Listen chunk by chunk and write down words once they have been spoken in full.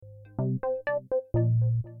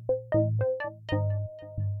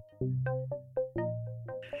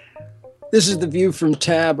This is The View from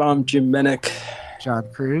Tab. I'm Jim Menick. John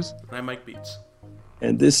Cruz. I'm Mike Bietz.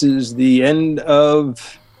 And this is the end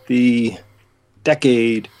of the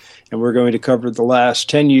decade, and we're going to cover the last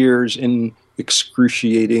 10 years in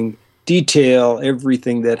excruciating detail,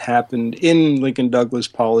 everything that happened in Lincoln-Douglas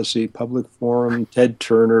policy, public forum, Ted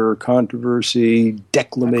Turner, controversy,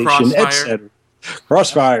 declamation, etc.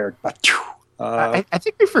 Crossfire. I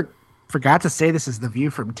think we forgot to say this is The View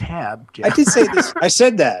from Tab, Jim. I did say this. I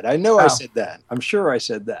said that. I know I said that. I'm sure I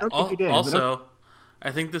said that. Also, I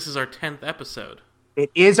think this is our 10th episode. It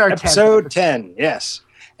is our 10th episode 10, yes.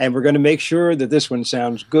 And we're going to make sure that this one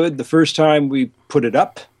sounds good the first time we put it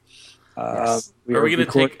up. Yes. Are we going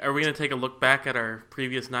to take a look back at our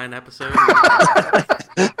previous 9 episodes?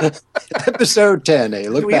 Episode 10,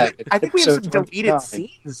 look back. I think we have some deleted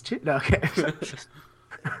scenes too. No, okay.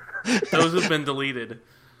 Those have been deleted.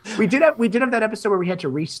 We did have that episode where we had to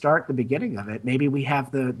restart the beginning of it. Maybe we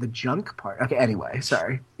have the junk part. Okay, anyway,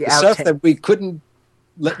 sorry. The stuff that we couldn't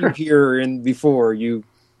let you hear in before, you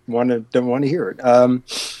don't want to hear it.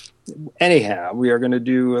 Anyhow, we are going to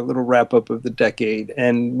do a little wrap-up of the decade,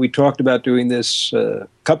 and we talked about doing this a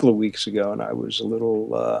couple of weeks ago, and I was a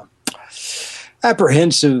little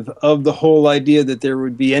apprehensive of the whole idea that there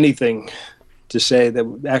would be anything to say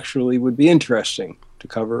that actually would be interesting to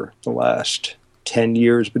cover the last 10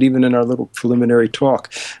 years, but even in our little preliminary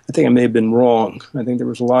talk, I think I may have been wrong. I think there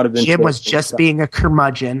was a lot of Jim was just being a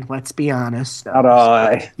curmudgeon, let's be honest. Not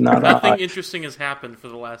I. Nothing interesting has happened for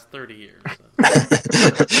the last 30 years.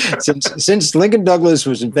 Since Lincoln Douglas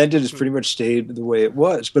was invented, it's pretty much stayed the way it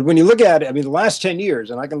was. But when you look at it, I mean, the last 10 years,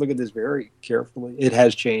 and I can look at this very carefully, it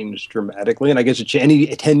has changed dramatically. And I guess any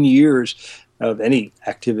 10 years of any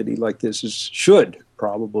activity like this should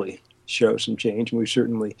probably show some change, and we've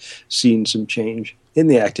certainly seen some change in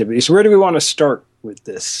the activity. So where do we want to start with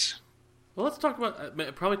this? Well, let's talk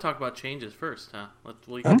about changes first, huh?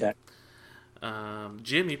 Okay.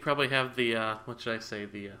 Jim, you probably have the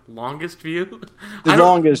the longest view. The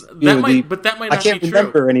longest view. But that might not be true. I can't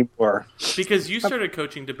remember anymore. Because you started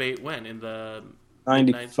coaching debate when? In the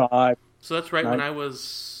 95. So that's right when I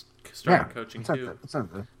was started coaching too.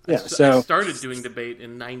 I started doing debate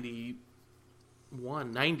in 90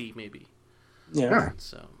 maybe. Yeah.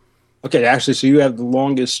 So. Okay, actually, so you have the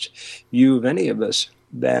longest view of any of us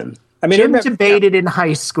then. I mean, Jim debated in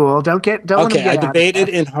high school. I debated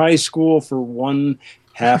in high school for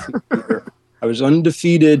 1.5 year. I was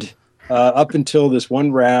undefeated up until this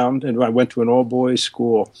one round, and I went to an all-boys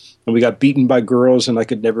school, and we got beaten by girls, and I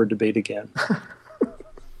could never debate again.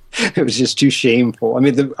 It was just too shameful. I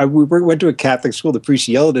mean, we went to a Catholic school. The priest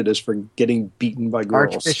yelled at us for getting beaten by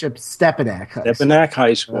girls. Archbishop Stepanak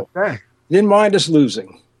High School. Okay. He didn't mind us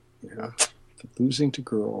losing. Losing to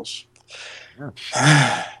girls.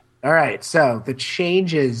 All right, so the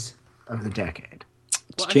changes of the decade.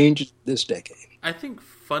 Changes this decade. I think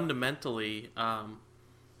fundamentally,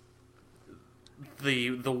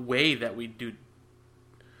 the way that we do,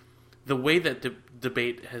 the way that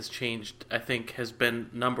debate has changed, I think, has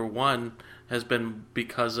been number one. Has been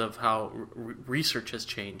because of how research has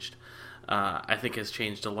changed. I think has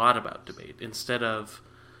changed a lot about debate. Instead of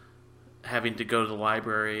having to go to the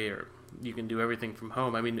library, or you can do everything from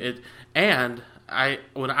home. I mean, when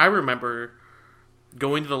I remember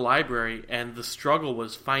going to the library, and the struggle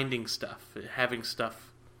was finding stuff, having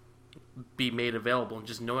stuff be made available, and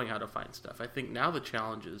just knowing how to find stuff. I think now the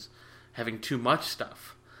challenge is having too much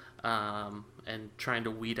stuff, and trying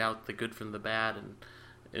to weed out the good from the bad, and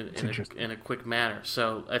in a quick manner.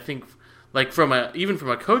 So I think, like even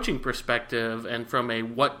from a coaching perspective, and from a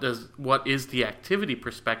what is the activity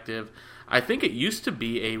perspective, I think it used to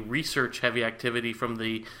be a research-heavy activity from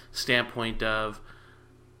the standpoint of,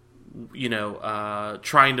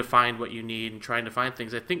 trying to find what you need and trying to find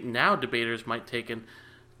things. I think now debaters might take an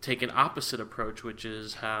opposite approach, which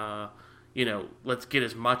is, let's get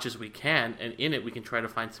as much as we can, and in it we can try to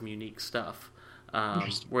find some unique stuff.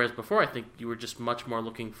 Whereas before, I think you were just much more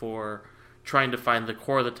looking for trying to find the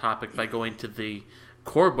core of the topic by going to the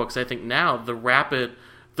core books. I think now the rapid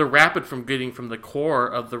from getting from the core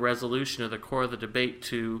of the resolution or the core of the debate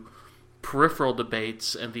to peripheral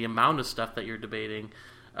debates and the amount of stuff that you're debating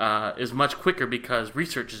is much quicker, because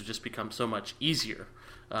research has just become so much easier.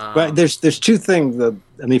 But there's two things.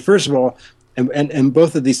 First of all, and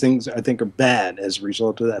both of these things I think are bad as a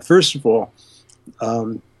result of that. First of all,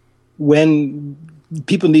 when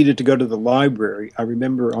people needed to go to the library, I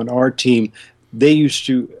remember on our team, they used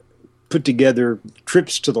to put together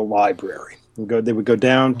trips to the library. They would go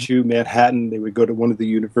down to Manhattan. They would go to one of the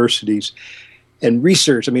universities, and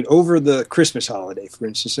research. I mean, over the Christmas holiday, for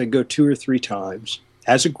instance, they go 2 or 3 times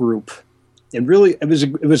as a group, and really, it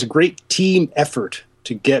was a great team effort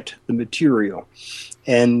to get the material.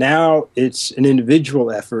 And now it's an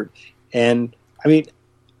individual effort. And I mean,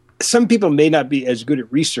 some people may not be as good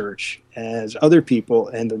at research as other people,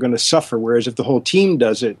 and they're going to suffer. Whereas if the whole team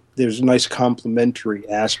does it, there's a nice complementary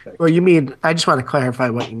aspect. Well, you mean, I just want to clarify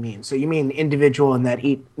what you mean. So you mean individual in that,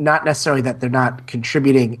 not necessarily that they're not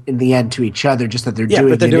contributing in the end to each other, just that they're doing. Yeah,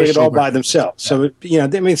 but they're doing it all by work. themselves. So, I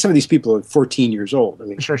mean, some of these people are 14 years old. I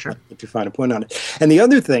mean, Sure. If you find a point on it. And the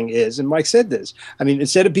other thing is, and Mike said this, I mean,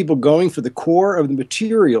 instead of people going for the core of the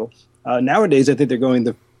material, nowadays I think they're going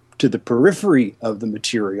to the periphery of the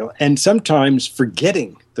material and sometimes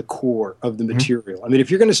forgetting the core of the material. I mean,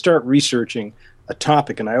 if you're going to start researching a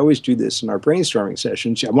topic, and I always do this in our brainstorming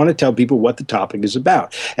sessions, I want to tell people what the topic is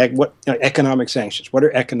about. Economic sanctions. What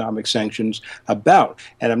are economic sanctions about?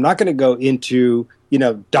 And I'm not going to go into,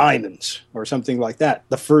 diamonds or something like that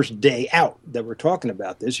the first day out that we're talking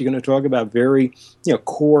about this. You're going to talk about very,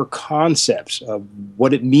 core concepts of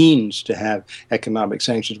what it means to have economic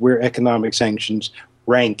sanctions, where economic sanctions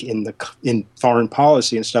rank in foreign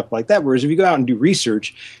policy and stuff like that. Whereas if you go out and do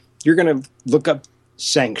research, you're going to look up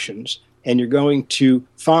sanctions and you're going to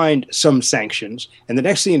find some sanctions. And the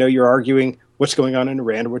next thing you know, you're arguing what's going on in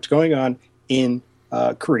Iran or what's going on in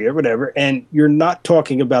Korea, whatever. And you're not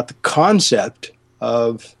talking about the concept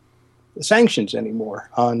of sanctions anymore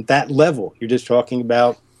on that level. You're just talking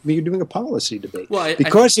about, you're doing a policy debate. Well,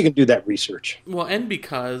 you can do that research. Well, and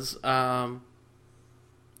because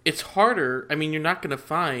it's harder. I mean, you're not going to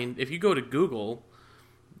find, if you go to Google,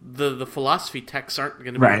 the philosophy texts aren't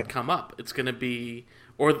going to come up. It's going to be,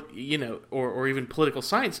 or even political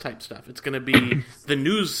science type stuff. It's going to be the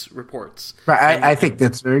news reports. Right. I think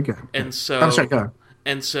that's very good. And so, I'm sorry, go on.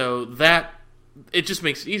 And so that, it just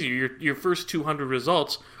makes it easier. Your first 200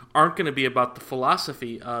 results aren't going to be about the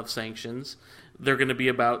philosophy of sanctions. They're going to be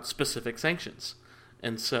about specific sanctions.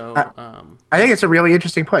 And so, I think it's a really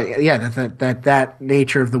interesting point. Yeah, that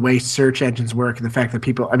nature of the way search engines work and the fact that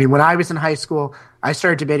people. I mean, when I was in high school, I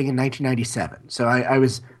started debating in 1997. So I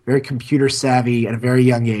was very computer savvy at a very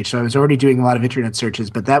young age. So I was already doing a lot of internet searches,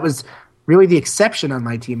 but that was really the exception on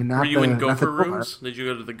my team, and not. Were you in Gopher rooms? Did you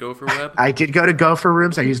go to the Gopher web? I did go to Gopher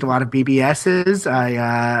rooms. I used a lot of BBSs.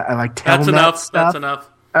 I like Telnet That's enough. stuff. That's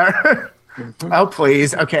enough. Oh,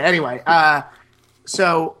 please. Okay. Anyway,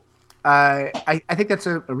 so. I think that's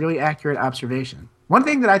a really accurate observation. One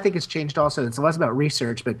thing that I think has changed also, it's less about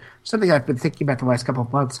research, but something I've been thinking about the last couple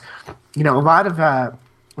of months. A lot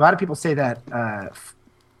of people say that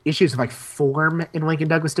issues of like form in Lincoln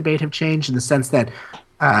Douglas debate have changed in the sense that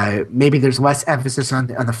maybe there's less emphasis on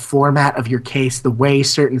the format of your case, the way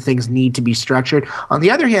certain things need to be structured. On the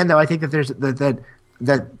other hand, though, I think that there's that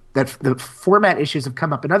the format issues have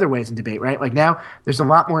come up in other ways in debate, right? Like now there's a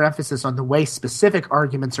lot more emphasis on the way specific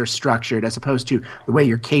arguments are structured as opposed to the way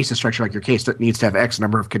your case is structured, like your case needs to have X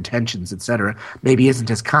number of contentions, et cetera, maybe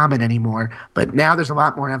isn't as common anymore. But now there's a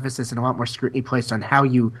lot more emphasis and a lot more scrutiny placed on how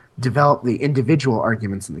you develop the individual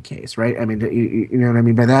arguments in the case, right? I mean, you know what I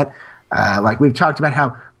mean by that? Like we've talked about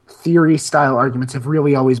how theory-style arguments have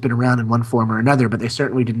really always been around in one form or another, but they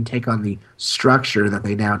certainly didn't take on the structure that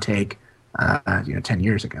they now take 10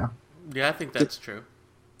 years ago. Yeah, I think that's true.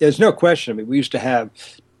 There's no question. I mean, we used to have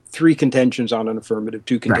 3 contentions on an affirmative,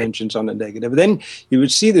 2 contentions on a negative. Then you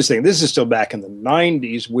would see this thing. This is still back in the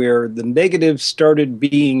 90s where the negative started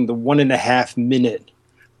being the 1.5 minute.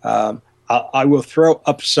 I will throw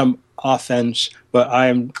up some offense, but I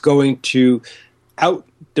am going to out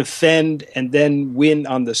defend and then win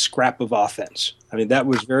on the scrap of offense. I mean, that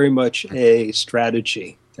was very much a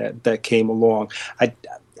strategy that came along.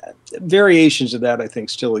 Variations of that, I think,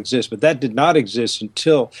 still exist, but that did not exist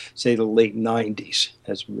until, say, the late 90s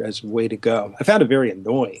as a way to go. I found it very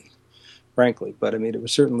annoying, frankly, but I mean, it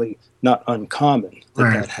was certainly not uncommon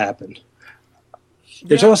that happened.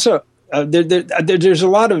 There's also there's a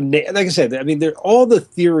lot of, like I said, I mean, all the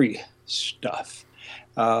theory stuff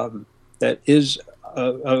that is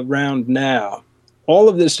around now. All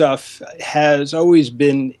of this stuff has always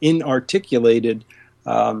been inarticulated.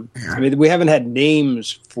 I mean, we haven't had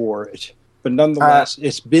names for it, but nonetheless,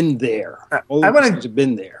 it's been there. All of these things have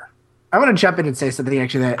been there. I want to jump in and say something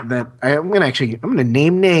actually that I'm going to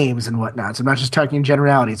name names and whatnot. So I'm not just talking in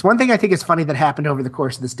generalities. One thing I think is funny that happened over the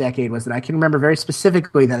course of this decade was that I can remember very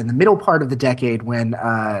specifically that in the middle part of the decade when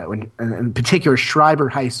in particular Schreiber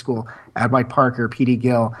High School, Dwight Parker, P.D.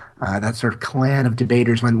 Gill, that sort of clan of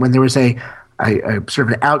debaters, when there was a sort of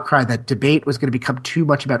an outcry that debate was going to become too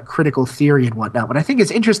much about critical theory and whatnot. What I think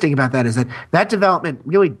is interesting about that is that development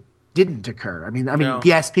really didn't occur. I mean, No.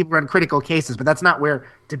 yes, people run critical cases, but that's not where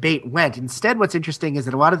debate went. Instead, what's interesting is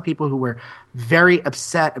that a lot of the people who were very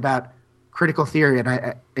upset about critical theory, and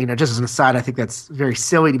I just as an aside, I think that's very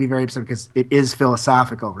silly to be very upset because it is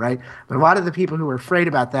philosophical, right? But a lot of the people who were afraid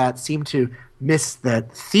about that seem to miss that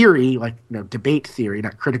theory, like debate theory,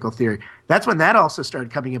 not critical theory. That's when that also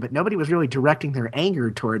started coming in, but nobody was really directing their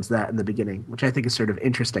anger towards that in the beginning, which I think is sort of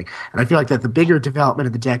interesting. And I feel like that the bigger development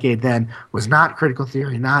of the decade then was not critical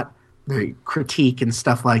theory, not the critique and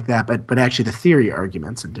stuff like that, but actually the theory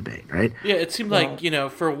arguments and debate, right? Yeah, it seemed like,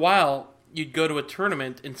 for a while, you'd go to a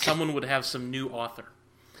tournament and someone would have some new author.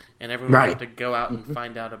 And everyone would have to go out and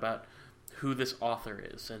find out about who this author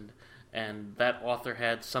is. And that author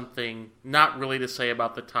had something not really to say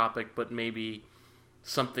about the topic, but maybe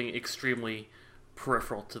something extremely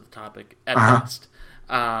peripheral to the topic at best.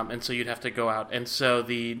 And so you'd have to go out. And so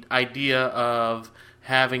the idea of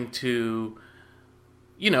having to,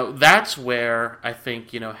 that's where I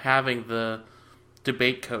think, having the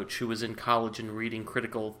debate coach who was in college and reading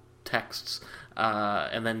critical texts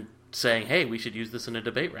and then saying, hey, we should use this in a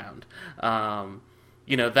debate round.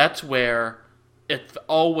 That's where it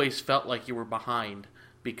always felt like you were behind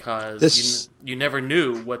because you never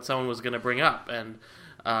knew what someone was going to bring up. And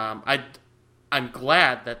I'm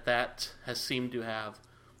glad that has seemed to have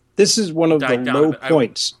This is one of the low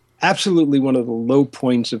points. Absolutely one of the low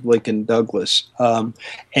points of Lincoln Douglas.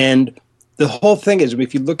 And the whole thing is,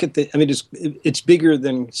 if you look at it's bigger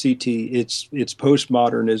than CT. It's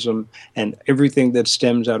postmodernism and everything that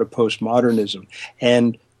stems out of postmodernism.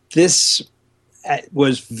 And this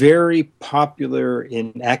was very popular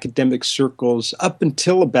in academic circles up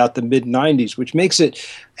until about the mid-90s, which makes it,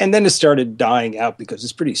 and then it started dying out because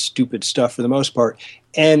it's pretty stupid stuff for the most part.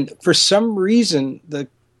 And for some reason, the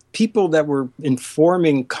people that were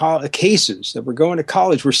informing cases that were going to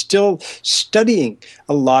college were still studying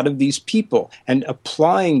a lot of these people and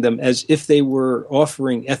applying them as if they were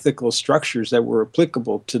offering ethical structures that were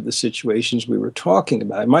applicable to the situations we were talking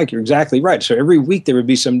about. And Mike, you're exactly right. So every week there would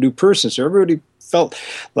be some new person. So everybody felt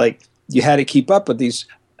like you had to keep up with these.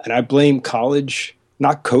 And I blame college,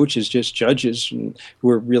 not coaches, just judges who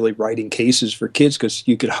were really writing cases for kids because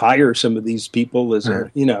you could hire some of these people as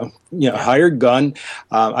a hired gun.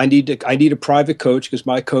 I need a private coach because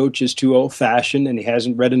my coach is too old fashioned and he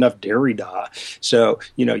hasn't read enough Derrida. So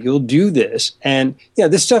you'll do this, and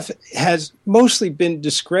this stuff has mostly been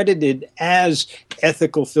discredited as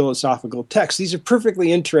ethical philosophical texts. These are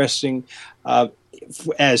perfectly interesting.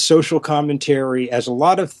 As social commentary, as a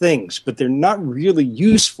lot of things, but they're not really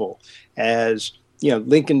useful as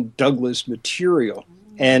Lincoln Douglas material.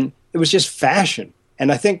 And it was just fashion.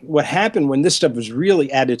 And I think what happened when this stuff was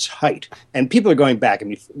really at its height, and people are going back,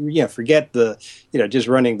 forget the, just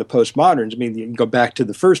running the postmoderns. You can go back to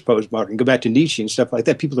the first postmodern, go back to Nietzsche and stuff like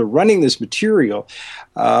that. People are running this material.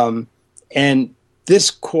 And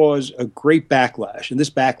this caused a great backlash. And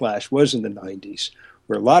this backlash was in the 90s.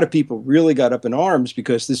 Where a lot of people really got up in arms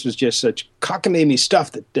because this was just such cockamamie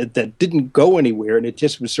stuff that didn't go anywhere, and it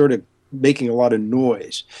just was sort of making a lot of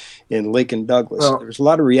noise in Lincoln Douglas. Well, there was a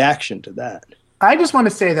lot of reaction to that. I just want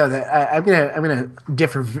to say though that I'm gonna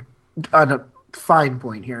differ on a fine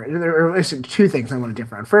point here. There are two things I want to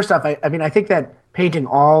differ on. First off, I think that painting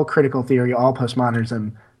all critical theory, all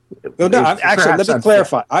postmodernism. Let me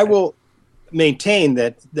clarify. I will maintain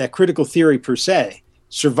that critical theory per se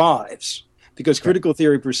survives. Because critical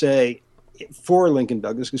theory per se, for Lincoln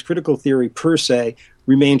Douglas, because critical theory per se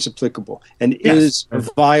remains applicable and is a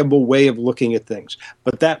viable way of looking at things.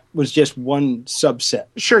 But that was just one subset.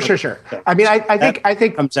 Sure. I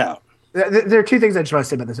think comes out. There are two things I just want to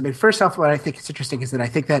say about this. First off, what I think is interesting is that I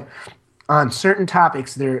think that on certain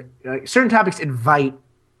topics, certain topics invite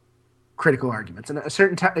critical arguments, and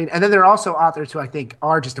and then there are also authors who I think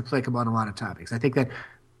are just applicable on a lot of topics. I think that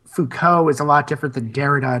Foucault is a lot different than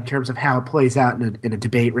Derrida in terms of how it plays out in a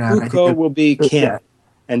debate round. Foucault will be canon,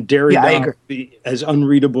 and Derrida will be as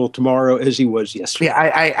unreadable tomorrow as he was yesterday.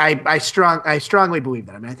 Yeah, I strongly believe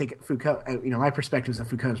that. I think Foucault. My perspective is that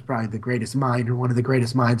Foucault is probably the greatest mind, or one of the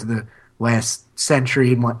greatest minds of the last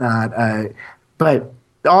century and whatnot. But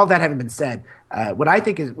all that having been said, what I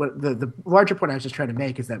think is the larger point I was just trying to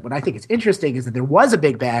make is that what I think is interesting is that there was a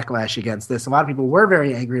big backlash against this. A lot of people were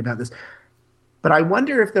very angry about this. But I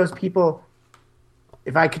wonder if those people,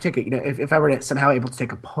 if I could take if I were to somehow able to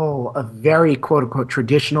take a poll of very quote unquote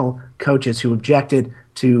traditional coaches who objected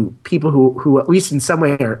to people who at least in some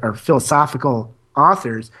way are philosophical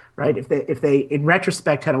authors, right? If they in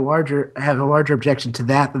retrospect have a larger objection to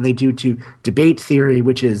that than they do to debate theory,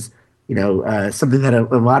 which is something that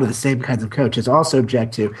a lot of the same kinds of coaches also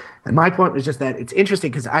object to. And my point was just that it's interesting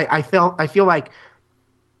because I feel like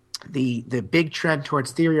the big trend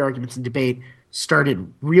towards theory arguments and debate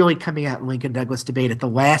started really coming out in Lincoln Douglas debate at the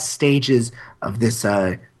last stages of this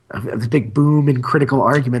of the big boom in critical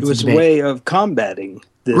arguments. It was and a debate. way of combating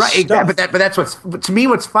this Right, stuff. but that's to me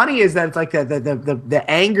what's funny is that it's like the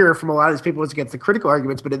anger from a lot of these people was against the critical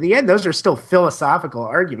arguments, but in the end those are still philosophical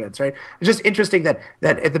arguments, right? It's just interesting that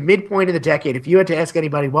at the midpoint of the decade, if you had to ask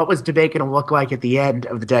anybody what was debate going to look like at the end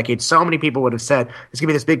of the decade, so many people would have said it's going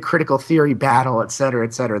to be this big critical theory battle, et cetera,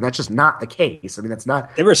 et cetera. That's just not the case. I mean, that's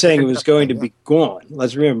not. They were saying it was going to be gone.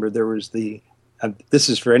 Let's remember there was this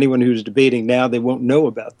is for anyone who's debating now, they won't know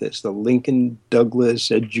about this, the Lincoln Douglas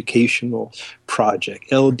Educational Project,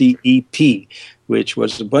 LDEP, which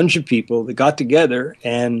was a bunch of people that got together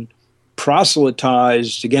and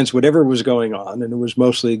proselytized against whatever was going on, and it was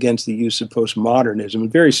mostly against the use of postmodernism,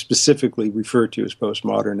 and very specifically referred to as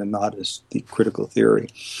postmodern and not as the critical theory,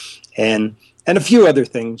 and a few other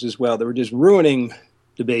things as well. They were just ruining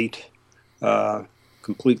debate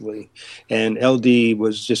completely, and LD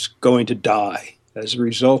was just going to die as a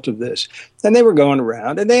result of this. And they were going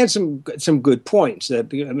around, and they had some good points. That,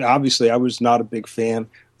 I mean, obviously, I was not a big fan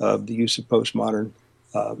of the use of postmodern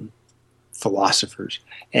philosophers,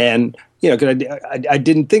 and because I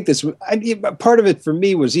didn't think this. Part of it for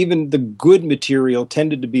me was even the good material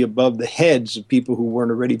tended to be above the heads of people who weren't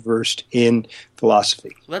already versed in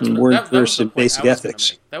philosophy and weren't versed in basic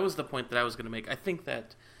ethics. That was the point that I was going to make. I think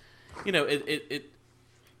that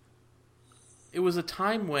it was a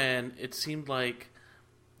time when it seemed like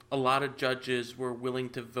a lot of judges were willing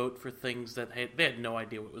to vote for things that they had no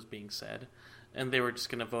idea what was being said, and they were just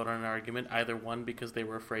going to vote on an argument, either one because they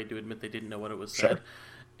were afraid to admit they didn't know what it was said.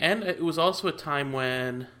 And it was also a time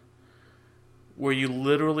where you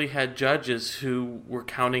literally had judges who were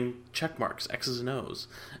counting check marks, X's and O's,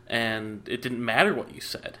 and it didn't matter what you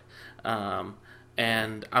said.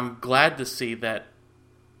 And I'm glad to see that,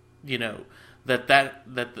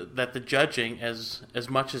 that the judging, as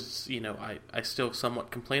much as I still somewhat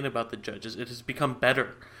complain about the judges, it has become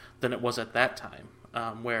better than it was at that time,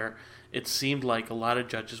 where it seemed like a lot of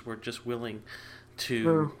judges were just willing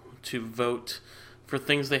to vote for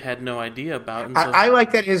things they had no idea about. And so, I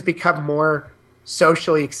like that it has become more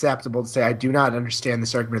socially acceptable to say, I do not understand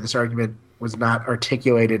this argument. This argument was not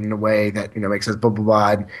articulated in a way that makes sense, blah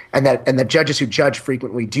blah blah, and that judges who judge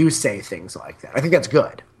frequently do say things like that. I think that's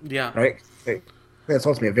good. Yeah, right. That's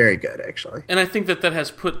ultimately very good, actually. And I think that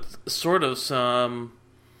has put sort of some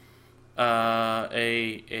some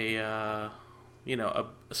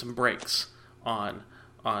brakes on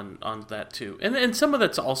that too, and some of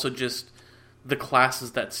that's also just the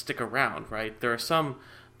classes that stick around, right? There are some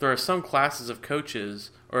classes of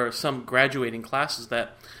coaches or some graduating classes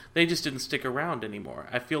that they just didn't stick around anymore.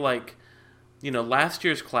 I feel like, last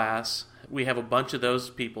year's class, we have a bunch of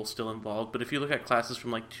those people still involved, but if you look at classes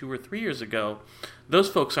from like 2 or 3 years ago, those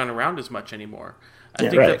folks aren't around as much anymore. I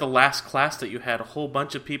think that the last class that you had a whole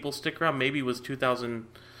bunch of people stick around, maybe was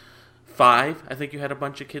 2005. I think you had a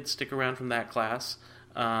bunch of kids stick around from that class.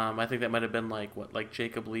 I think that might have been like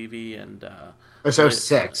Jacob Levy and it was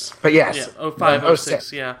 06, but yes, yeah, 05,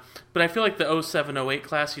 06, yeah. But I feel like the 07, 08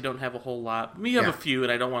 class, you don't have a whole lot. You have a few,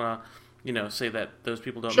 and I don't want to say that those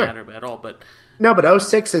people don't matter at all. But no, but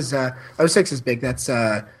 06 is big. That's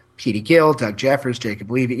Petey Gill, Doug Jeffers,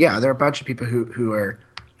 Jacob Levy. Yeah, there are a bunch of people who are.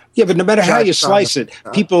 Yeah, but no matter how you slice it,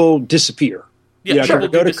 people disappear. Yeah,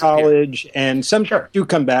 go to college, and some do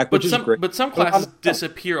come back, which is great. But some classes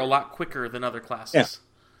disappear a lot quicker than other classes. Yeah.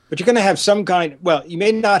 But you're going to have some kind. Well, you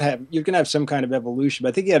may not have. You're going to have some kind of evolution. But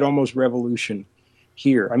I think you had almost revolution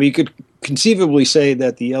here. I mean, you could conceivably say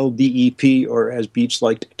that the LDEP, or as Bietz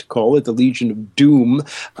liked to call it, the Legion of Doom,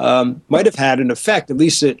 might have had an effect. At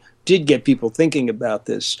least it did get people thinking about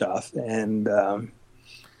this stuff and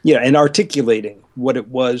and articulating what it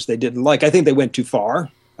was they didn't like. I think they went too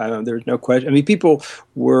far. There's no question. I mean, people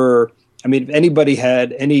were. I mean, if anybody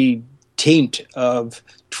had any taint of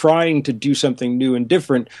trying to do something new and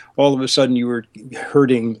different, all of a sudden you were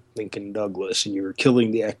hurting Lincoln Douglas and you were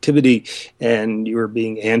killing the activity and you were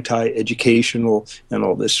being anti-educational and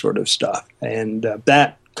all this sort of stuff. And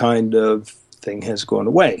that kind of thing has gone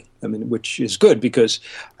away. I mean, which is good because,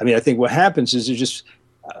 I mean, I think what happens is it just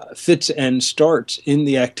fits and starts in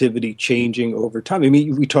the activity changing over time. I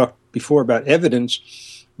mean, we talked before about evidence.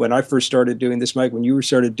 When I first started doing this, Mike, when you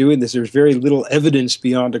started doing this, there's very little evidence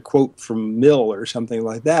beyond a quote from Mill or something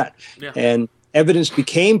like that. Yeah. And evidence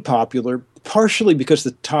became popular partially because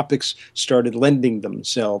the topics started lending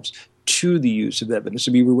themselves to the use of evidence.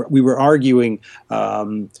 So we were arguing,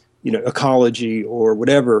 ecology or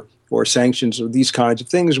whatever, or sanctions or these kinds of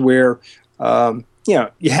things where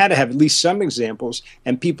you had to have at least some examples,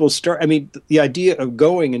 and people start. I mean, the idea of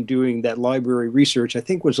going and doing that library research, I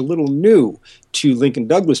think, was a little new to Lincoln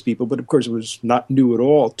Douglas people, but of course, it was not new at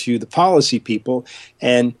all to the policy people.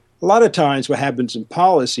 And a lot of times, what happens in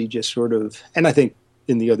policy just sort of, and I think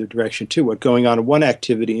in the other direction too, what going on in one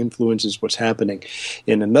activity influences what's happening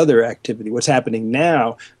in another activity. What's happening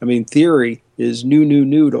now, I mean, theory is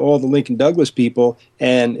new to all the Lincoln Douglas people,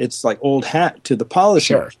 and it's like old hat to the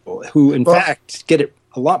policy people who, in fact, get it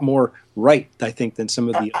a lot more right, I think, than some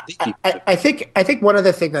of the other people. I think one of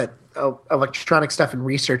the things that electronic stuff and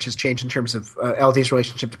research has changed in terms of LD's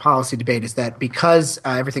relationship to policy debate is that because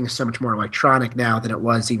everything is so much more electronic now than it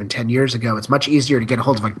was even 10 years ago, it's much easier to get a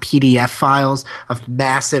hold of like PDF files, of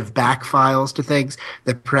massive back files to things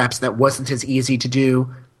that perhaps that wasn't as easy to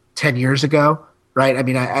do 10 years ago. Right. I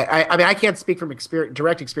mean, I can't speak from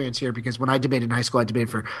direct experience here because when I debated in high school, I debated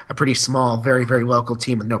for a pretty small, very, very local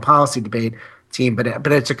team with no policy debate team. But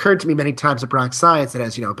it's occurred to me many times at Bronx Science that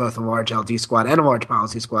has, both a large LD squad and a large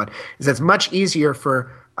policy squad, is that it's much easier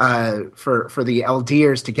for the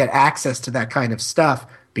LDers to get access to that kind of stuff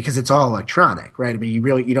because it's all electronic. Right. I mean,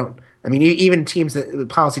 you don't. I mean, even the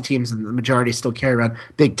policy teams and the majority still carry around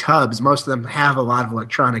big tubs. Most of them have a lot of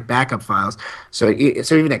electronic backup files. So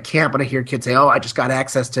even at camp, when I hear kids say, "Oh, I just got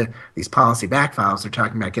access to these policy back files," they're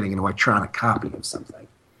talking about getting an electronic copy of something,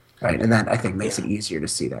 right? And that I think makes it easier to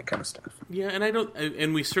see that kind of stuff. Yeah,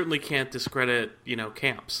 and we certainly can't discredit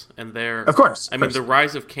camps and their. Of course. I mean, the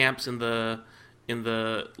rise of camps in the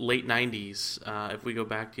late '90s. If we go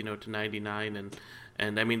back, to '99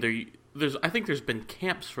 and I mean I think there's been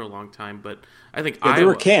camps for a long time, but I think Iowa, there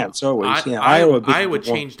were camps always. Iowa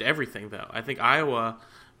changed everything, though. I think Iowa,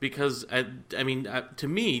 because to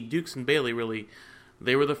me, Dukes and Bailey really,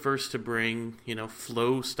 they were the first to bring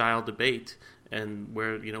flow style debate and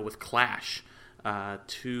where with Clash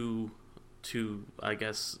to I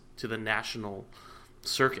guess to the national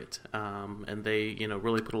circuit, and they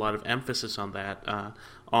really put a lot of emphasis on that,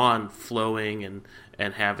 on flowing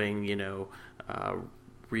and having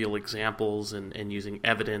real examples and using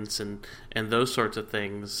evidence and those sorts of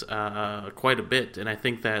things quite a bit. And I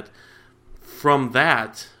think that from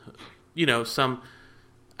that,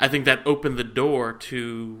 I think that opened the door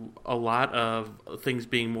to a lot of things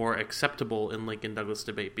being more acceptable in Lincoln Douglas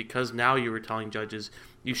debate, because now you were telling judges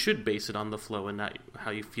you should base it on the flow and not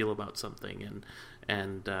how you feel about something.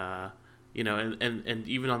 And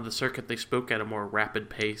even on the circuit they spoke at a more rapid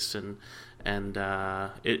pace, and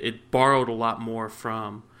it borrowed a lot more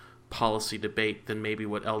from policy debate than maybe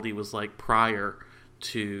what LD was like prior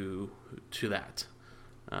to that.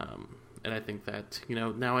 And I think that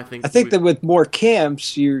now I think that with more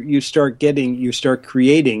camps you start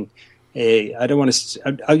creating I'm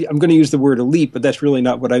going to use the word elite, but that's really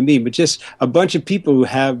not what I mean, but just a bunch of people who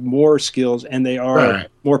have more skills, and they are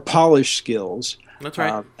more polished skills. That's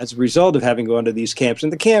right. As a result of having gone to these camps.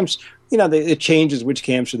 And the camps, it changes which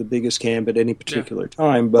camps are the biggest camp at any particular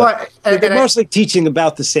time. But they're mostly teaching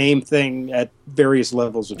about the same thing at various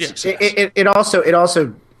levels of success. It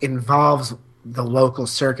also involves the local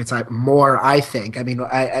circuits more, I think. I mean,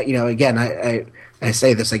 I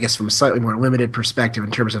say this, I guess, from a slightly more limited perspective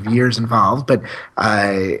in terms of years involved. But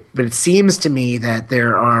it seems to me that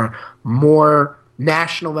there are more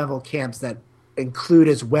national level camps that include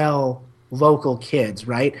as well local kids,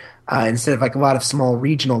 right? Instead of like a lot of small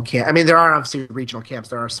regional camps. I mean, there are obviously regional camps,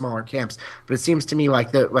 there are smaller camps, but it seems to me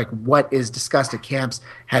like what is discussed at camps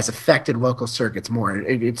has affected local circuits more.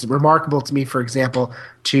 It's remarkable to me, for example,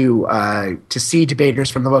 to see debaters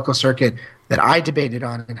from the local circuit that I debated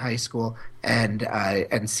on in high school and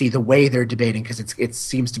see the way they're debating, because it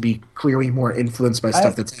seems to be clearly more influenced by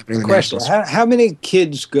stuff that's happening in the national circuit. How many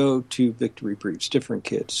kids go to Victory Briefs? Different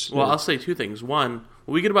kids? Well, I'll say two things. One,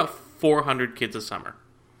 we get about 400 kids a summer.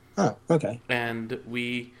 Oh, okay. And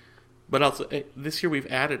but also this year we've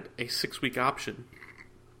added a 6-week option,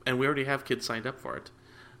 and we already have kids signed up for it.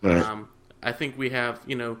 Right. I think we have,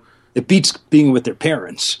 it beats being with their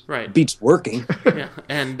parents. Right. It beats working. Yeah.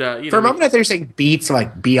 And for a moment I thought you were saying beats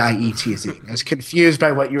like B-I-E-T-Z. I was confused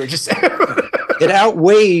by what you were just saying. It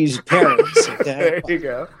outweighs parents. There you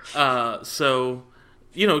go. So,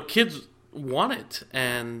 kids want it,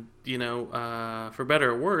 and for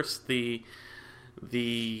better or worse, the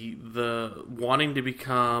wanting to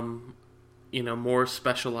become more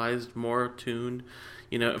specialized, more tuned,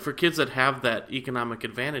 for kids that have that economic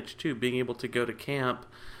advantage too, being able to go to camp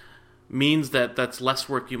means that that's less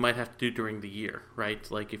work you might have to do during the year,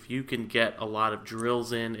 right? Like if you can get a lot of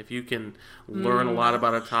drills in, if you can learn a lot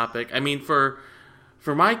about a topic. I mean, for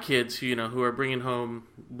my kids who are bringing home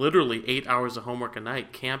literally 8 hours of homework a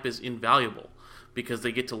night, camp is invaluable, because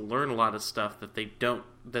they get to learn a lot of stuff that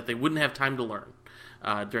they wouldn't have time to learn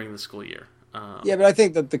during the school year. Yeah, but I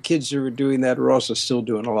think that the kids who are doing that are also still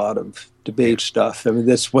doing a lot of debate stuff. I mean,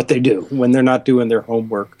 that's what they do when they're not doing their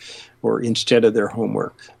homework or instead of their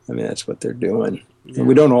homework. I mean, that's what they're doing. Yeah. And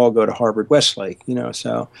we don't all go to Harvard Westlake,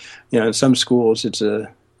 so, in some schools it's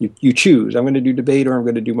you choose. I'm going to do debate or I'm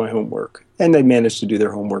going to do my homework. And they manage to do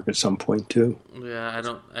their homework at some point, too.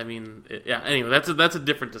 Yeah, anyway, that's a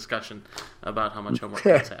different discussion about how much homework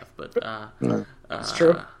kids have. But it's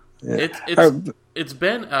true. Yeah. It's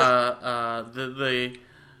been the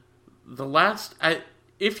last.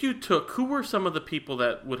 If you took, who were some of the people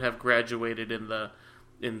that would have graduated in the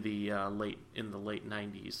late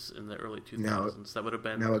 90s, in the early 2000s? That would have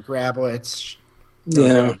been Noah Grablitz.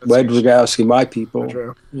 Yeah, Wed Rogowski, my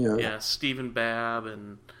people. Yeah, Stephen Babb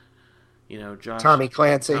and Josh, Tommy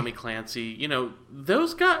Clancy.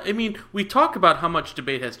 Those guys. I mean, we talk about how much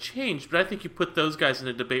debate has changed, but I think you put those guys in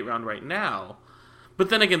a debate round right now.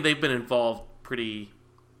 But then again, they've been involved pretty.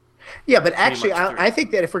 Yeah, but actually, I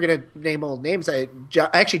think that if we're going to name old names,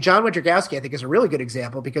 John Wedrogowski, I think, is a really good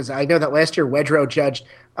example, because I know that last year Wedro judged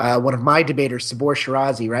one of my debaters, Sabor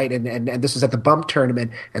Shirazi, right? And this was at the Bump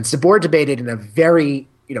tournament, and Sabor debated in a very,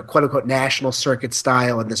 quote unquote, national circuit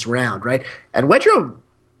style in this round, right? And Wedro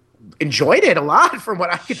enjoyed it a lot, from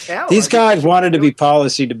what I could tell. These guys wanted to be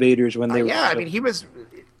policy debaters when they were. Yeah, I mean, he was.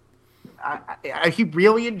 He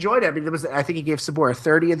really enjoyed it. I mean, I think he gave Sabor a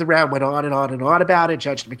 30 in the round, went on and on and on about it.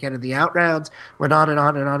 Judge McKenna in the out rounds, went on and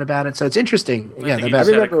on and on about it. So it's interesting. I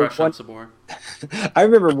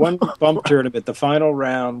remember one Bump tournament, the final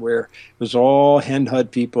round, where it was all hen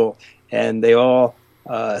hud people, and they all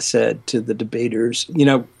said to the debaters,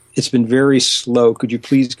 it's been very slow. Could you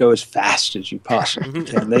please go as fast as you possibly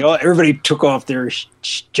can? Everybody took off their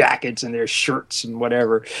jackets and their shirts and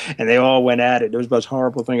whatever, and they all went at it. It was the most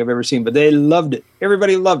horrible thing I've ever seen, but they loved it.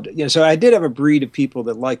 Everybody loved it. So I did have a breed of people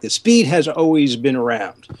that liked it. Speed has always been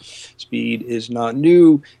around. Speed is not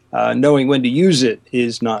new. Knowing when to use it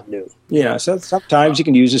is not new. So sometimes you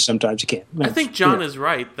can use it, sometimes you can't. I think John is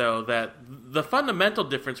right, though, that the fundamental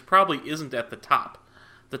difference probably isn't at the top.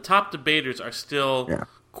 The top debaters are still... Yeah.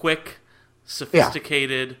 Quick,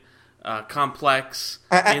 sophisticated, complex,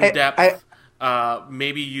 in-depth,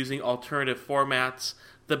 maybe using alternative formats.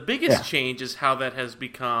 The biggest change is how that has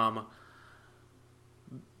become.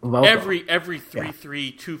 Every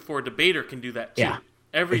 3-3-2-4 debater can do that too. Yeah,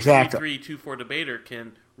 every 3-3-2-4 debater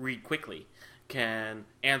can read quickly, can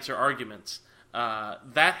answer arguments.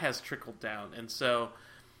 That has trickled down, and so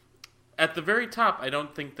at the very top, I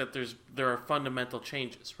don't think that there are fundamental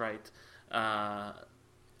changes, right?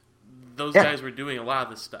 Those guys were doing a lot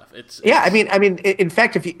of this stuff. I mean, in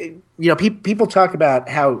fact, if people talk about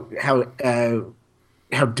how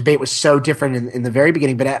debate was so different in the very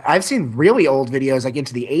beginning, but I've seen really old videos, like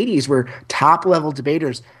into the 80s, where top level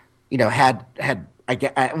debaters, had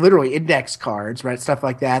literally index cards, right, stuff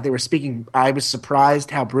like that. They were speaking. I was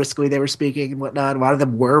surprised how briskly they were speaking and whatnot. A lot of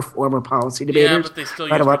them were former policy debaters. Yeah, but they still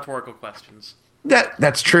use rhetorical questions.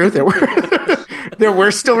 That's true. There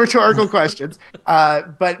were still rhetorical questions,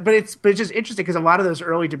 but it's just interesting because a lot of those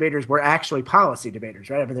early debaters were actually policy debaters,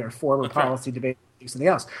 right? I mean, they were former policy debaters, something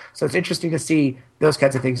else. So it's interesting to see those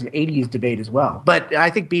kinds of things in 80s debate as well. But I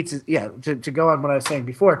think Bietz is to go on what I was saying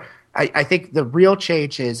before. I think the real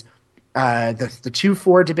change is the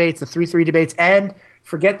 2-4 debates, the 3-3 debates, and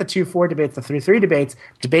forget the 2-4 debates, the 3-3 debates.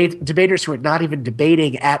 Debaters who are not even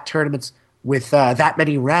debating at tournaments with that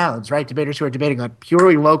many rounds, right? Debaters who are debating on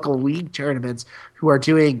purely local league tournaments who are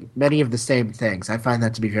doing many of the same things. I find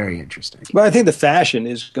that to be very interesting. Well, I think the fashion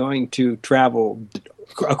is going to travel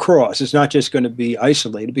across. It's not just going to be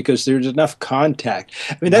isolated because there's enough contact.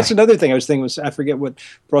 I mean, that's another thing I was thinking I forget what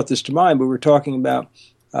brought this to mind, but we were talking about,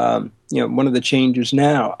 one of the changes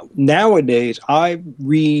now. Nowadays, I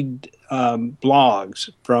read blogs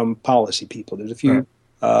from policy people. There's a few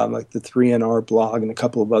like the 3NR blog and a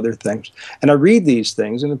couple of other things. And I read these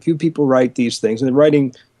things, and a few people write these things, and they're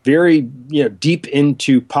writing very deep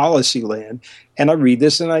into policy land. And I read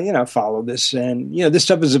this, and I follow this, and this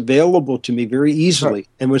stuff is available to me very easily,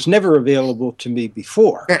 and was never available to me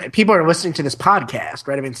before. People are listening to this podcast,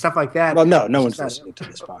 right? I mean, stuff like that. Well, no one's listening to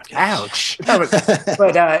this podcast. Ouch!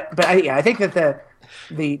 But I think that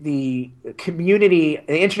the community,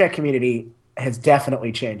 the internet community, has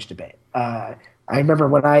definitely changed debate. I remember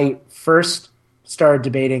when I first started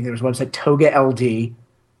debating, there was one website, Toga LD,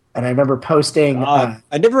 and I remember posting. I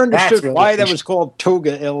never understood why that was called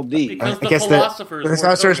Toga LD. Because the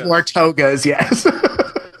philosophers wore togas, yes.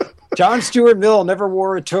 John Stuart Mill never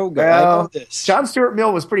wore a toga. I know this. John Stuart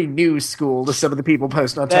Mill was pretty new school to some of the people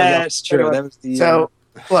posting on Toga. That's true. That was the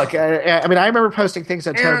Look, I mean, I remember posting things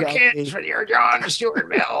on Here, Toga. kids, when you're John Stuart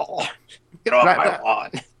Mill, get off my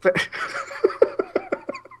lawn.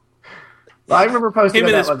 Well, I remember posting Him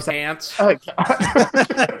on in that his website. pants. Oh,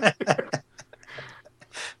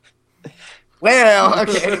 well,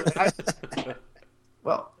 okay.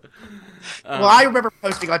 Well, I remember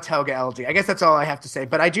posting on Toga LG. I guess that's all I have to say.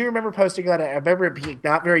 But I do remember posting on it. I remember it being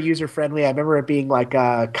not very user friendly. I remember it being like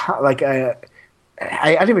a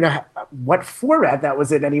I don't even know what format that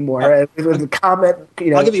was in anymore. It was a comment.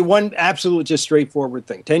 I'll give you one absolute, just straightforward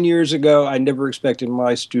thing. 10 years ago, I never expected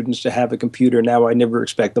my students to have a computer. Now I never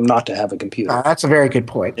expect them not to have a computer. That's a very good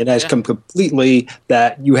point. It has come completely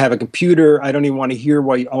that you have a computer. I don't even want to hear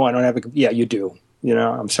why. I don't have a computer. Yeah, you do.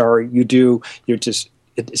 I'm sorry, you do. You're just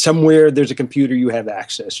somewhere there's a computer you have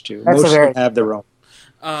access to. Most of them have their own.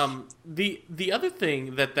 The other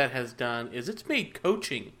thing that has done is it's made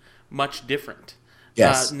coaching much different.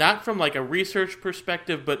 Yes. Not from like a research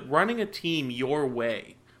perspective, but running a team your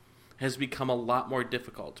way has become a lot more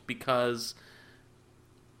difficult because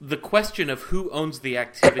the question of who owns the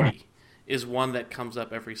activity is one that comes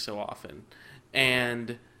up every so often.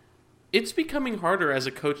 And it's becoming harder as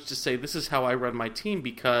a coach to say, this is how I run my team,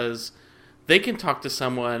 because they can talk to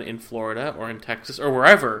someone in Florida or in Texas or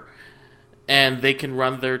wherever, and they can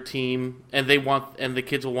run their team, and the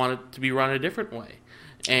kids will want it to be run a different way.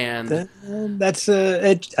 And that's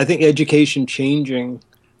I think education changing.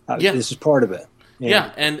 This is part of it.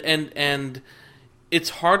 Yeah, and it's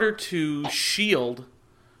harder to shield,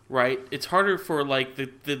 right? It's harder for like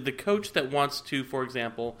the coach that wants to, for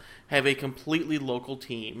example, have a completely local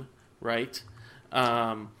team, right?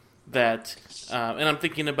 And I'm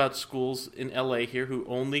thinking about schools in LA here who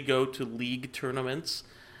only go to league tournaments.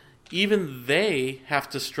 Even they have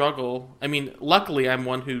to struggle. I mean, luckily I'm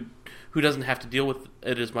one who doesn't have to deal with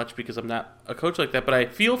it as much because I'm not a coach like that, but I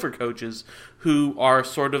feel for coaches who are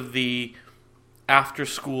sort of the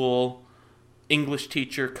after-school English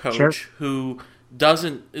teacher coach who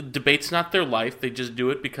debate's not their life, they just do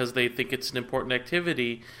it because they think it's an important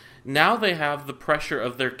activity. Now they have the pressure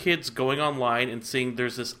of their kids going online and seeing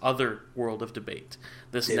there's this other world of debate,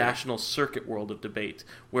 this national circuit world of debate,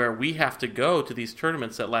 where we have to go to these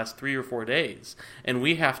tournaments that last 3 or 4 days, and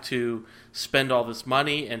we have to spend all this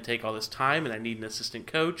money and take all this time, and I need an assistant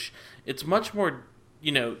coach. It's much more,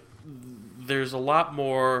 there's a lot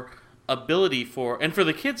more ability for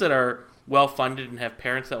the kids that are well-funded and have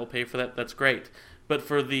parents that will pay for that, that's great. But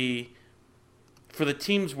for the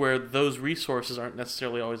teams where those resources aren't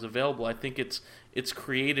necessarily always available, I think it's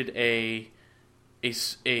created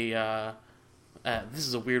this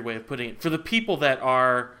is a weird way of putting it. For the people that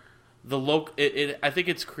are the local, I think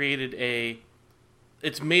it's created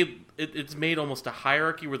it's made almost a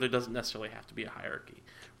hierarchy where there doesn't necessarily have to be a hierarchy,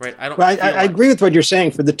 right? I agree with what you're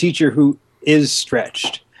saying for the teacher who is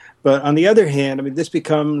stretched, but on the other hand, I mean, this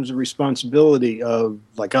becomes a responsibility of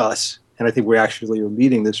like us. And I think we actually are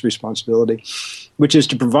meeting this responsibility, which is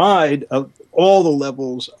to provide all the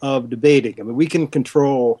levels of debating. I mean, we can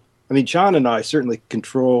control, John and I certainly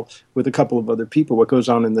control with a couple of other people what goes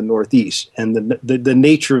on in the Northeast and the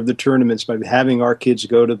nature of the tournaments by having our kids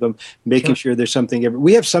go to them, making sure there's something.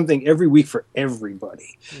 We have something every week for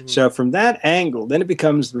everybody. Mm-hmm. So from that angle, then it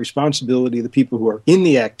becomes the responsibility of the people who are in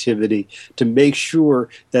the activity to make sure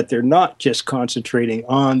that they're not just concentrating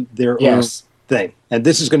on their own thing. And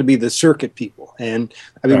this is going to be the circuit people. And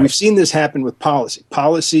we've seen this happen with policy.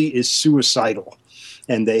 Policy is suicidal.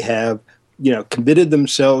 And they have, committed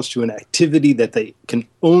themselves to an activity that they can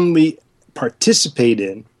only participate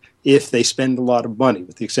in if they spend a lot of money,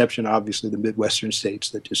 with the exception, obviously, the Midwestern states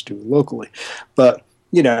that just do it locally. But,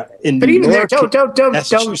 in But even there,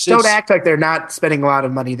 don't act like they're not spending a lot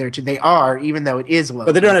of money there too. They are, even though it is local.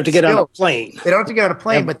 But they don't have to get on a plane. They don't have to get on a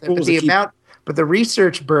plane, but the amount. But the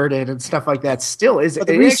research burden and stuff like that still is. But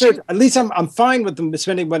the research, at least I'm fine with them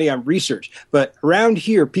spending money on research. But around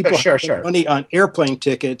here, people spend money on airplane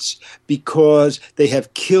tickets because they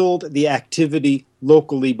have killed the activity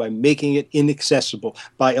locally by making it inaccessible,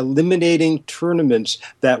 by eliminating tournaments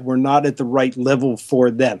that were not at the right level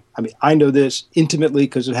for them. I know this intimately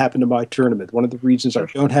because it happened in my tournament. One of the reasons I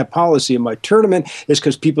don't have policy in my tournament is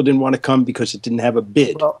because people didn't want to come because it didn't have a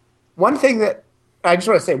bid. Well, one thing that I just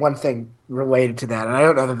want to say one thing related to that, and I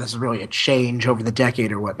don't know that this is really a change over the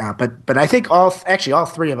decade or whatnot, but I think all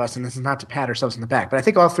three of us, and this is not to pat ourselves on the back, but I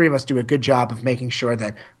think all three of us do a good job of making sure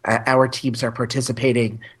that our teams are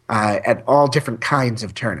participating at all different kinds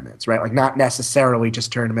of tournaments, right? Like not necessarily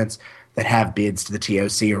just tournaments that have bids to the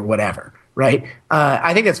TOC or whatever, right?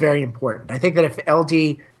 I think that's very important. I think that if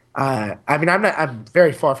LD I'm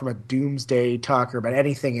very far from a doomsday talker about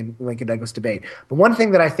anything in Lincoln Douglas debate. But one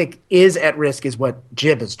thing that I think is at risk is what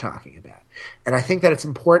Jib is talking about. And I think that it's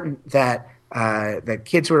important that that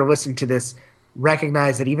kids who are listening to this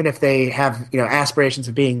recognize that even if they have aspirations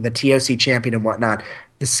of being the TOC champion and whatnot,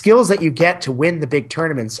 the skills that you get to win the big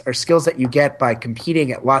tournaments are skills that you get by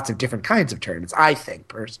competing at lots of different kinds of tournaments. I think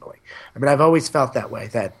personally, I've always felt that way.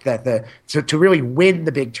 To really win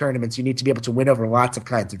the big tournaments, you need to be able to win over lots of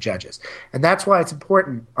kinds of judges, and that's why it's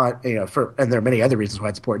important. And there are many other reasons why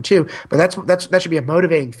it's important too. But that should be a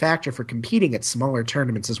motivating factor for competing at smaller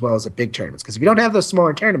tournaments as well as at big tournaments. Because if you don't have those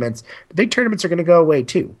smaller tournaments, the big tournaments are going to go away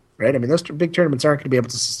too. Right? Those big tournaments aren't going to be able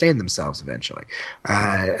to sustain themselves eventually,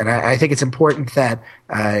 and I think it's important that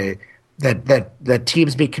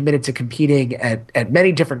teams be committed to competing at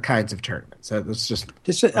many different kinds of tournaments. So it's just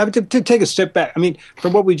to take a step back.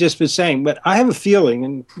 From what we just been saying, but I have a feeling,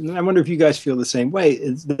 and I wonder if you guys feel the same way,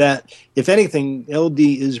 is that if anything, LD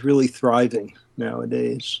is really thriving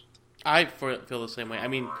nowadays. I feel the same way.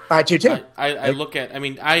 I do too. I look at.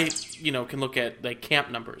 Can look at like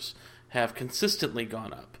camp numbers have consistently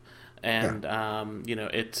gone up. And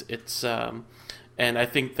it's and I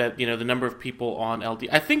think that the number of people on LD.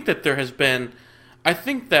 I think that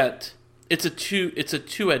it's a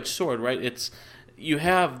two-edged sword, right? You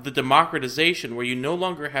have the democratization where you no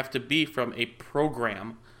longer have to be from a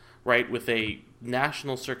program, right, with a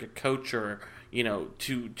national circuit coach or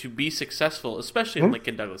to be successful, especially in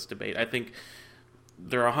Lincoln Douglas debate. I think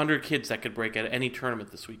there are 100 kids that could break at any tournament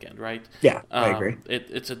this weekend, right? Yeah, I agree.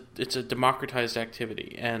 It's a democratized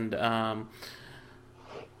activity, and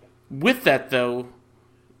with that though,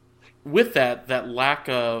 that lack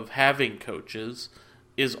of having coaches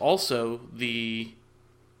is also the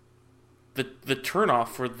turnoff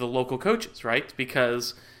for the local coaches, right?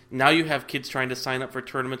 Because now you have kids trying to sign up for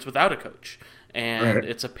tournaments without a coach, and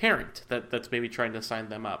it's a parent that's maybe trying to sign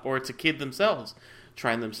them up, or it's a kid themselves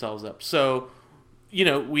trying themselves up. So you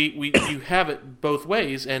have it both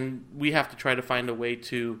ways, and we have to try to find a way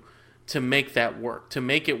to make that work, to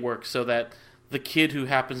make it work so that the kid who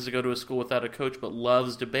happens to go to a school without a coach but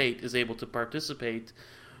loves debate is able to participate,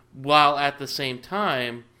 while at the same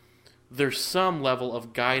time there's some level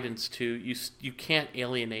of guidance to you can't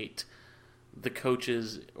alienate the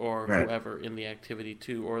coaches or whoever in the activity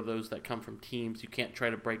too, or those that come from teams. You can't try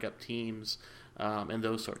to break up teams and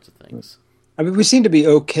those sorts of things. We seem to be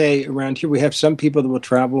okay around here. We have some people that will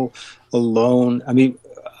travel alone.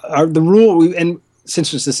 The rule, and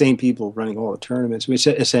since it's the same people running all the tournaments, we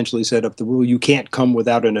essentially set up the rule: you can't come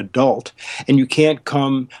without an adult, and you can't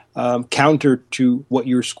come counter to what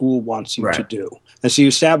your school wants you to do. And so you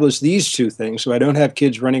establish these two things, so I don't have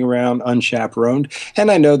kids running around unchaperoned.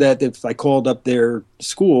 And I know that if I called up their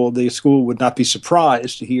school, the school would not be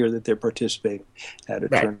surprised to hear that they're participating at a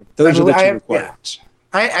tournament. Those are the two requirements. Yeah.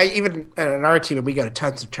 I even on our team, we go to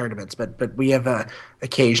tons of tournaments, but we have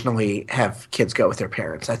occasionally have kids go with their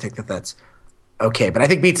parents. I think that's okay, but I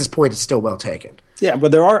think Bietz's point is still well taken. Yeah,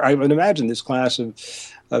 but I would imagine this class of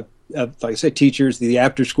like I said, teachers, the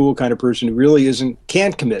after-school kind of person who really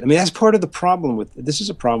can't commit. That's part of the problem this is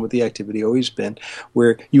a problem with the activity, always been,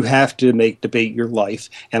 where you have to make debate your life.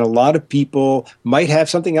 And a lot of people might have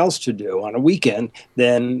something else to do on a weekend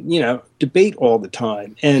than, debate all the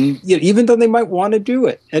time. And even though they might want to do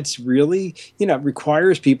it, it's really, it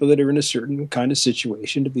requires people that are in a certain kind of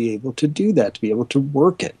situation to be able to do that, to be able to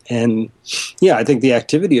work it. And I think the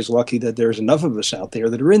activity is lucky that there's enough of us out there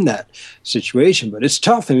that are in that situation, but it's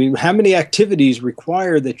tough. How many activities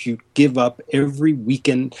require that you give up every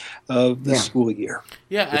weekend of the school year?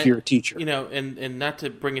 Yeah, if you're a teacher, and not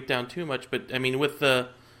to bring it down too much, but with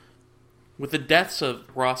the deaths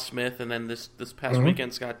of Ross Smith and then this past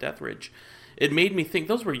weekend Scott Deathridge, it made me think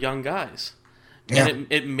those were young guys, and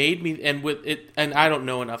it made me and I don't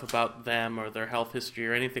know enough about them or their health history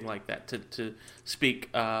or anything like that to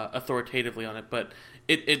speak authoritatively on it, but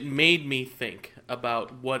it made me think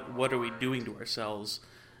about what are we doing to ourselves.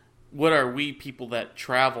 What are we people that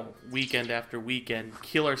travel weekend after weekend,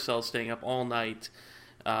 kill ourselves staying up all night,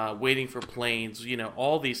 waiting for planes,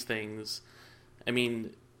 all these things.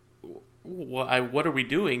 What are we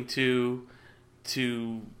doing to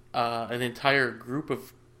an entire group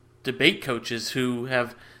of debate coaches who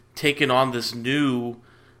have taken on this new,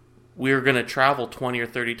 we're going to travel 20 or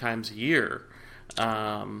 30 times a year?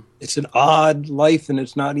 It's an odd life, and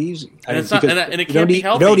it's not easy. And it can't be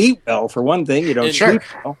healthy. You don't eat well, for one thing. You don't sleep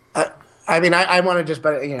well. I want to just,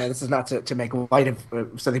 but this is not to make light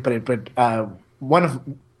of something, but one of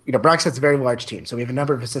Bronx has a very large team, so we have a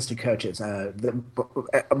number of assistant coaches.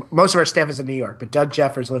 Most of our staff is in New York, but Doug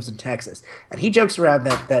Jeffers lives in Texas, and he jokes around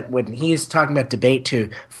that when he's talking about debate to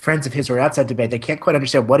friends of his who are outside debate, they can't quite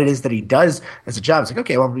understand what it is that he does as a job. It's like,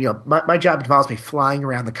 okay, well, my job involves me flying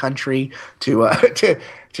around the country to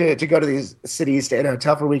to go to these cities, stay in a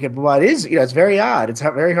hotel for a weekend. But it is, it's very odd. It's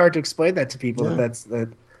very hard to explain that to people that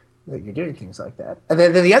you're doing things like that. And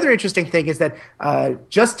then the other interesting thing is that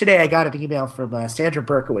just today I got an email from Sandra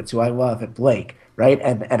Berkowitz, who I love at Blake, right?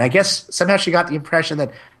 And I guess somehow she got the impression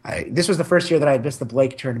that this was the first year that I had missed the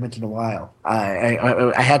Blake tournament in a while.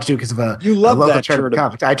 I had to because of a local that tournament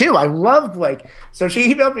conflict. I do. I love Blake. So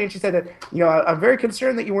she emailed me and she said that I'm very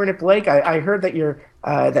concerned that you weren't at Blake. I heard that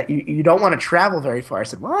you don't want to travel very far. I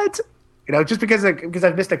said, what? Just because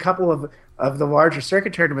I've missed a couple of the larger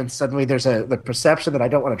circuit tournaments, suddenly there's the perception that I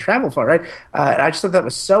don't want to travel far, right? And I just thought that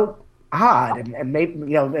was so odd, and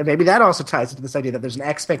maybe that also ties into this idea that there's an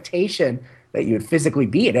expectation that you would physically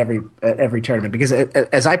be at every tournament. Because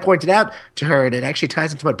as I pointed out to her, and it actually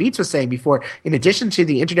ties into what Bietz was saying before, in addition to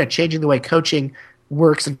the internet changing the way coaching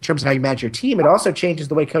works in terms of how you manage your team, it also changes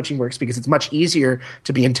the way coaching works because it's much easier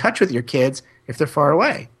to be in touch with your kids if they're far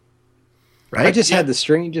away. Right? I just had the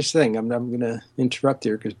strangest thing. I'm going to interrupt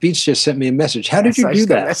here because Bietz just sent me a message. How did you do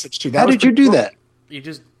that? How did you do that? You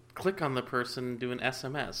just click on the person and do an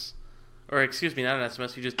SMS. Or, excuse me, not an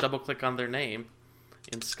SMS. You just double-click on their name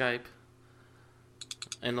in Skype.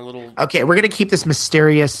 And a little... Okay, we're going to keep this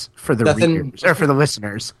mysterious for the readers, or for the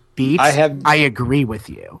listeners. Bietz, I agree with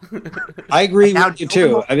you. I agree with you,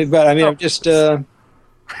 too. I'm just...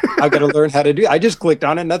 I've got to learn how to do it. I just clicked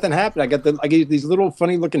on it. Nothing happened. I get these little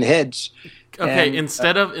funny looking heads. Okay, and,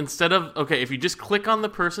 instead of if you just click on the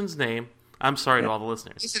person's name, I'm sorry to all the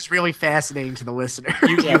listeners. This is really fascinating to the listener.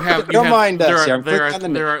 Don't mind us.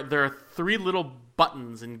 There are three little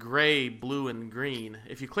buttons in gray, blue, and green.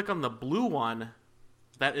 If you click on the blue one,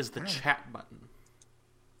 that is the chat button.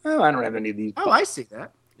 Oh, I don't have any of these. Oh, I see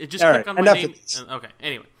that. It just click on my name. Okay,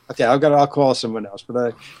 anyway. Okay, I'll call someone else,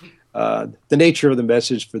 but the nature of the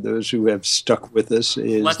message for those who have stuck with us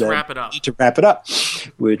is let's wrap it up. Need to wrap it up,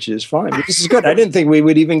 which is fine. But this is good. I didn't think we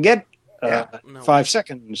would even get 5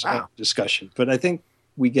 seconds of discussion, but I think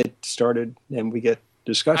we get started and we get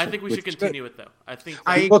discussion. I think we should continue it, though.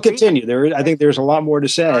 We'll continue. I think there's a lot more to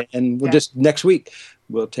say, and we'll just next week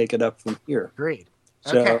we'll take it up from here. Agreed.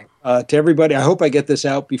 So to everybody, I hope I get this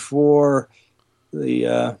out before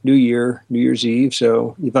the New Year's Eve.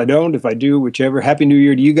 So if I do, whichever. Happy New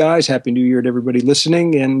Year to you guys. Happy New Year to everybody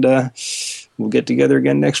listening, and we'll get together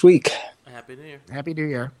again next week. Happy New Year. Happy New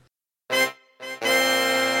Year.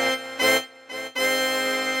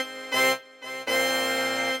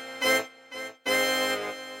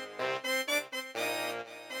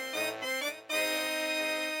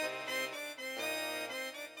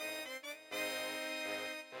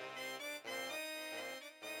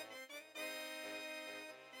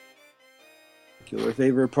 Your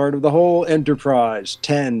favorite part of the whole enterprise.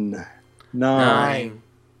 10, 9,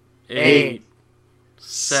 8,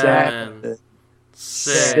 7,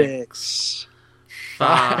 6,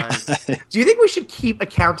 5. Do you think we should keep a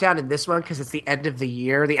countdown in this one because it's the end of the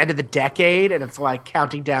year, the end of the decade, and it's like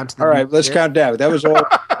counting down to the All right, let's count down. That was all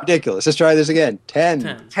ridiculous. Let's try this again.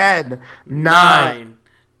 10, 9,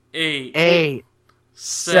 8,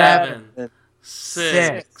 7,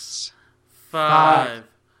 6, 5,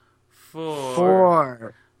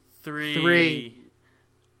 4, 3,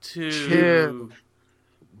 2,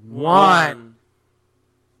 1.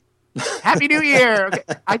 Happy New Year! Okay.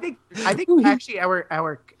 I think actually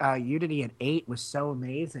our Unity at 8 was so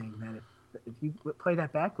amazing that if you play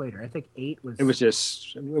that back later, I think 8 was. It was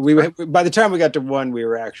just by the time we got to 1, we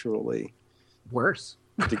were actually worse.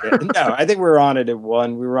 No, I think we were on it at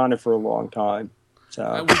 1. We were on it for a long time.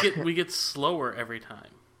 So we get slower every time.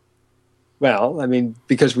 Well, I mean,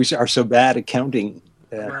 because we are so bad at counting.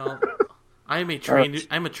 Well, I'm a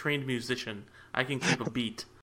trained musician. I can keep a beat.